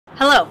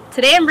Hello,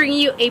 today I'm bringing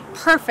you a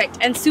perfect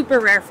and super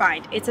rare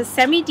find. It's a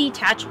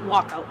semi-detached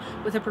walkout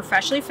with a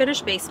professionally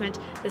finished basement,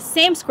 the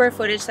same square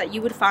footage that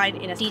you would find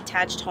in a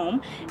detached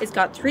home. It's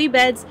got 3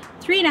 beds,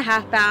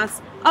 3.5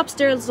 baths,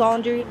 upstairs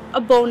laundry,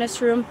 a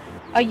bonus room,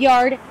 a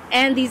yard,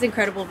 and these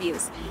incredible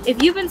views.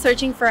 If you've been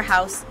searching for a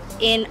house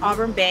in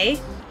Auburn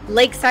Bay,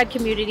 Lakeside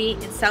community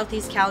in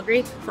southeast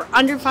Calgary for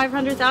under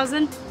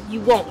 $500,000,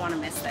 you won't want to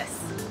miss this.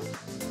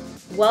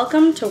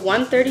 Welcome to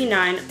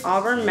 139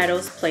 Auburn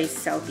Meadows Place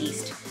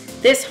Southeast.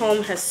 This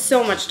home has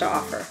so much to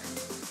offer.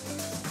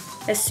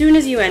 As soon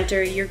as you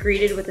enter, you're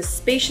greeted with a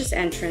spacious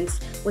entrance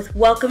with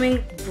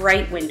welcoming,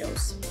 bright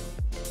windows.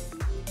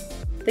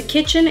 The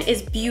kitchen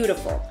is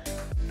beautiful,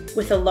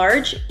 with a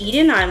large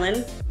eat-in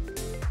island,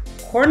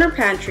 corner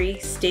pantry,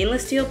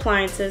 stainless steel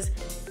appliances,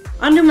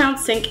 undermount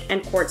sink,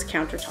 and quartz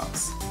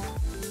countertops.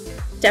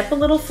 Step a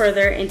little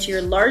further into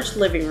your large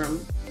living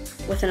room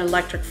with an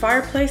electric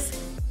fireplace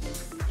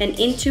and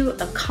into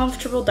a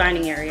comfortable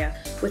dining area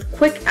with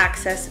quick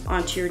access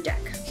onto your deck.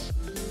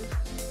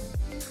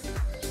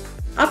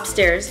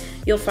 Upstairs,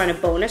 you'll find a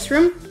bonus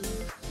room,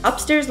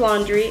 upstairs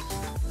laundry,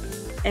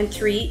 and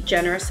 3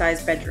 generous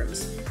sized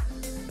bedrooms,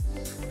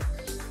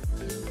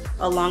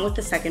 along with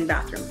the second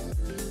bathroom.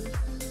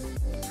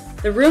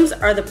 The rooms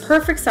are the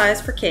perfect size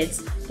for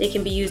kids. They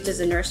can be used as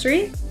a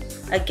nursery,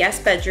 a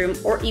guest bedroom,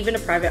 or even a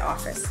private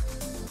office.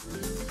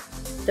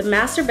 The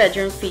master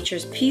bedroom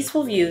features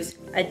peaceful views,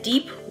 a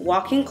deep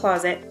walk-in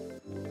closet,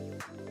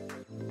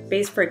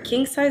 space for a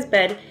king-size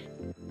bed,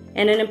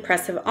 and an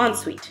impressive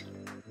ensuite.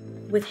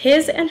 With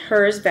his and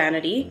hers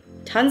vanity,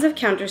 tons of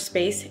counter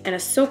space, and a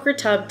soaker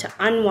tub to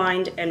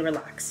unwind and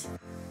relax.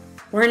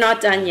 We're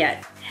not done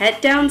yet. Head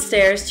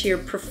downstairs to your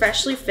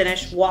professionally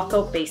finished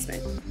walkout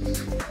basement,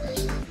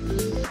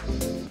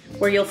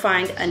 where you'll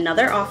find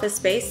another office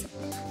space,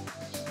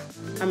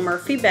 a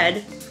Murphy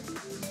bed,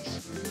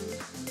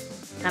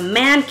 a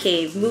man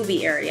cave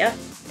movie area, a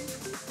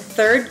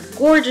third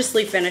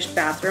gorgeously finished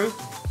bathroom,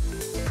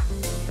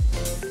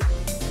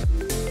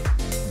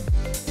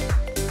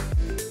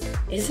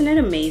 isn't it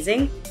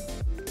amazing?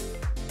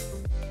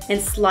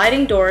 And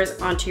sliding doors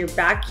onto your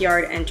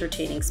backyard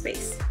entertaining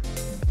space.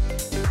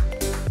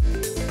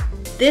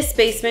 This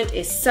basement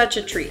is such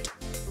a treat.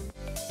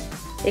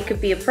 It could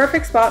be a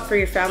perfect spot for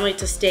your family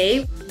to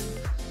stay,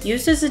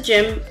 used as a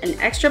gym, an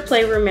extra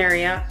playroom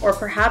area, or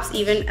perhaps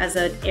even as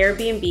an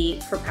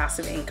Airbnb for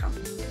passive income.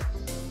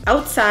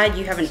 Outside,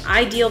 you have an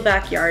ideal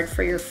backyard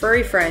for your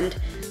furry friend,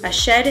 a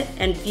shed,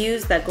 and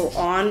views that go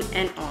on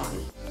and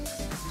on.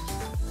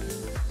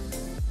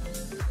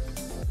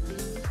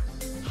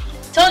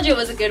 Told you it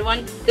was a good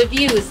one. The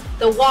views,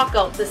 the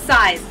walkout, the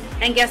size,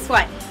 and guess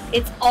what?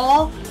 It's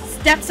all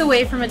steps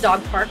away from a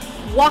dog park,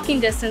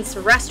 walking distance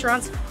to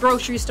restaurants,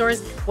 grocery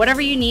stores,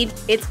 whatever you need,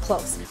 it's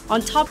close.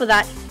 On top of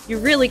that, you're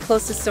really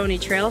close to Stony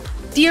Trail,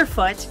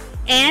 Deerfoot,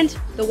 and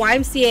the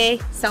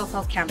YMCA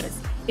Self-Help Campus.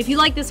 If you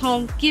like this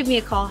home, give me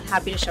a call.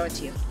 Happy to show it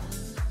to you.